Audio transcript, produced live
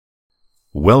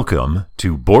Welcome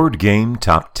to Board Game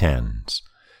Top Tens,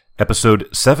 episode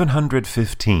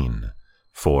 715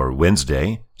 for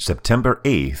Wednesday, September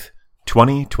 8th,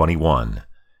 2021.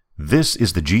 This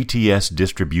is the GTS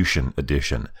Distribution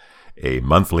Edition, a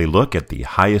monthly look at the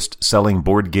highest-selling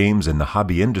board games in the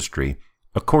hobby industry,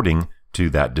 according to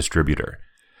that distributor.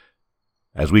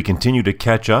 As we continue to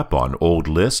catch up on old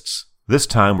lists, this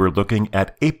time we're looking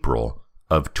at April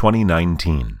of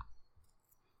 2019.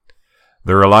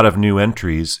 There are a lot of new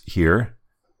entries here.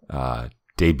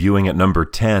 Debuting at number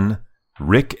 10,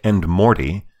 Rick and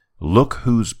Morty, Look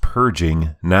Who's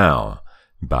Purging Now,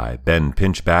 by Ben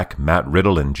Pinchback, Matt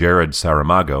Riddle, and Jared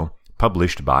Saramago,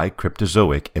 published by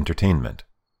Cryptozoic Entertainment.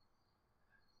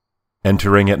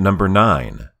 Entering at number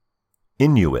 9,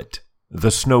 Inuit, The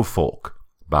Snowfolk,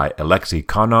 by Alexei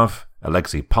Konov,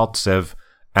 Alexei Paltsev,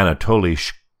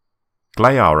 Anatoly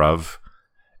Shklyarov,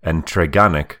 and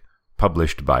Treganik,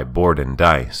 published by Board and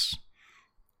Dice.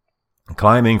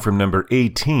 Climbing from number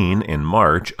 18 in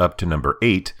March up to number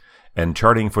 8, and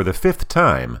charting for the fifth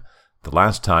time, the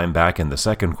last time back in the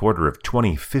second quarter of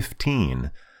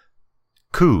 2015,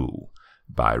 Coup,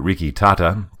 by Riki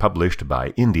Tata, published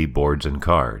by Indie Boards and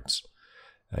Cards.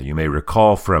 You may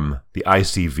recall from the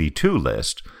ICV2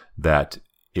 list that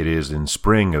it is in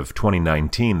spring of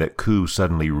 2019 that Coup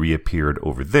suddenly reappeared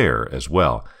over there as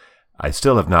well. I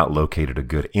still have not located a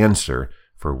good answer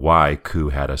for why Coup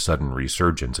had a sudden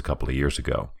resurgence a couple of years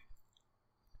ago.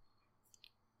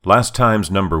 Last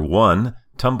time's number 1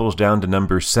 tumbles down to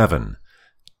number 7,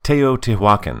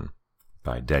 Teotihuacan,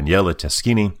 by Daniela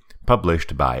Teschini,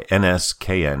 published by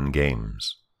NSKN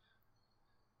Games.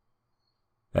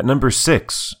 At number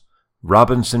 6,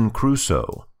 Robinson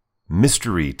Crusoe,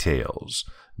 Mystery Tales,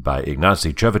 by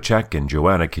Ignacy Trzewiczek and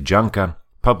Joanna Kijanka,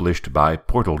 published by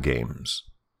Portal Games.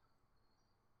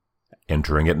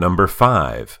 Entering at number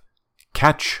 5,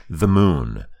 Catch the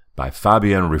Moon, by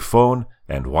Fabian Riffon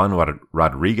and Juan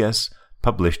Rodriguez,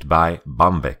 published by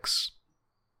Bombyx.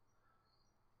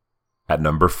 At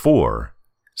number 4,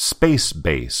 Space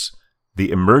Base,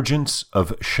 The Emergence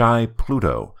of Shy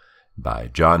Pluto, by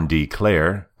John D.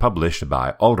 Clare, published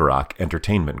by Alderac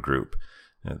Entertainment Group.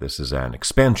 This is an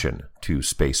expansion to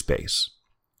Space Base.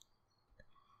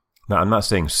 Now, I'm not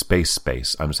saying Space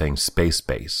Space, I'm saying Space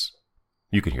Base.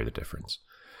 You can hear the difference.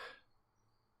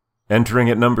 Entering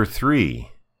at number 3,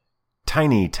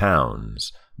 Tiny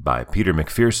Towns, by Peter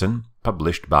McPherson,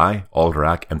 published by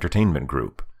Alderac Entertainment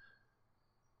Group.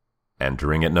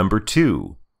 Entering at number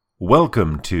 2,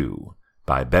 Welcome To,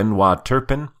 by Benoit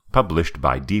Turpin, published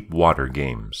by Deep Water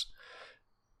Games.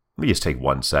 Let me just take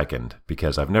 1 second,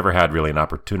 because I've never had really an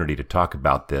opportunity to talk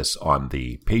about this on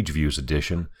the Page Views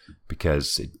edition,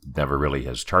 because it never really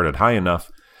has charted high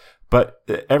enough. But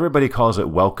everybody calls it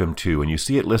Welcome To, and you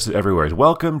see it listed everywhere as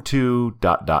Welcome To ...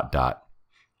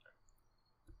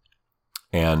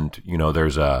 And,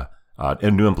 there's a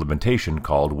new implementation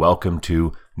called Welcome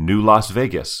to New Las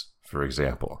Vegas, for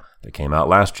example, that came out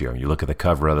last year. You look at the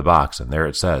cover of the box, and there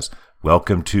it says,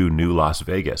 Welcome to New Las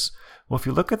Vegas. Well, if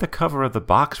you look at the cover of the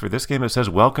box for this game, it says,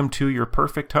 Welcome to Your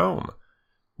Perfect Home.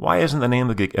 Why isn't the name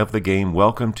of the game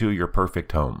Welcome to Your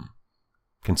Perfect Home?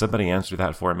 Can somebody answer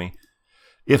that for me?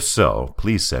 If so,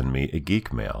 please send me a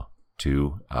geek mail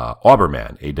to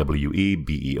Auberman,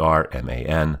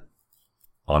 AWEBERMAN,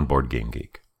 on Board Game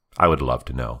Geek. I would love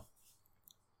to know.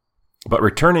 But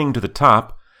returning to the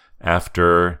top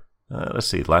after, let's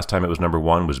see, last time it was number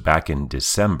 1 was back in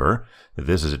December.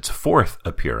 This is its 4th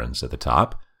appearance at the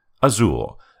top,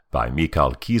 Azul, by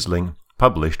Michael Kiesling,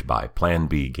 published by Plan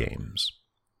B Games.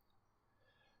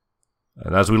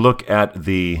 And as we look at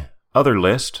the other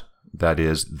list, that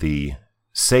is the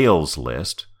sales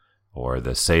list, or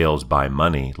the sales by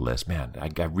money list. Man, I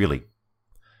really,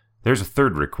 there's a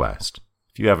third request.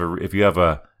 If you have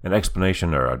an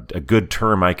explanation or a good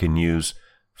term I can use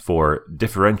for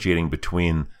differentiating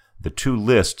between the two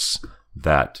lists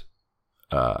that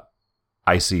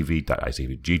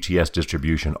GTS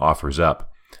Distribution offers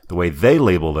up, the way they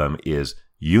label them is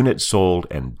units sold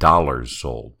and dollars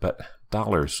sold. But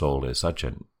dollars sold is such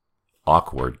an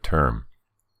awkward term.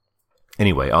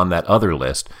 Anyway, on that other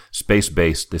list, the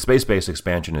Space Base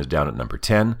expansion is down at number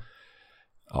 10.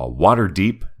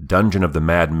 Waterdeep, Dungeon of the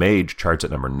Mad Mage charts at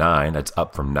number 9. That's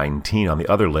up from 19 on the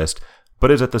other list,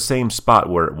 but is at the same spot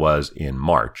where it was in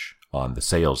March on the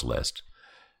sales list.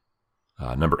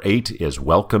 Number 8 is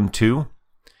Welcome To.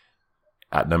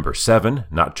 At number 7,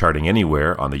 not charting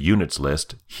anywhere on the units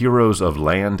list, Heroes of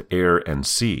Land, Air, and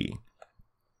Sea.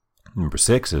 Number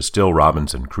 6 is still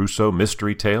Robinson Crusoe,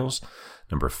 Mystery Tales.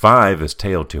 Number 5 is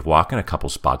Teotihuacan, a couple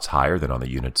spots higher than on the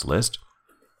units list.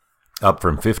 Up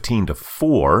from 15 to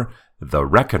 4, The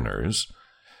Reckoners,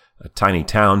 Tiny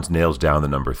Towns nails down the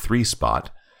number 3 spot.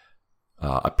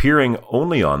 Appearing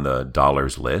only on the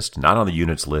dollars list, not on the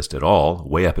units list at all,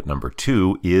 way up at number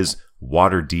 2, is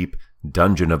Waterdeep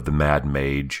Dungeon of the Mad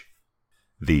Mage,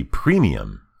 the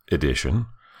premium edition,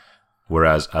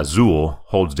 whereas Azul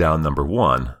holds down number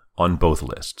 1 on both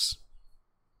lists.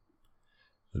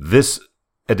 This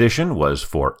edition was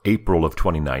for April of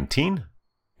 2019,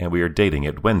 and we are dating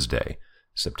it Wednesday,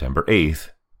 September 8th,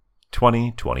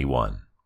 2021.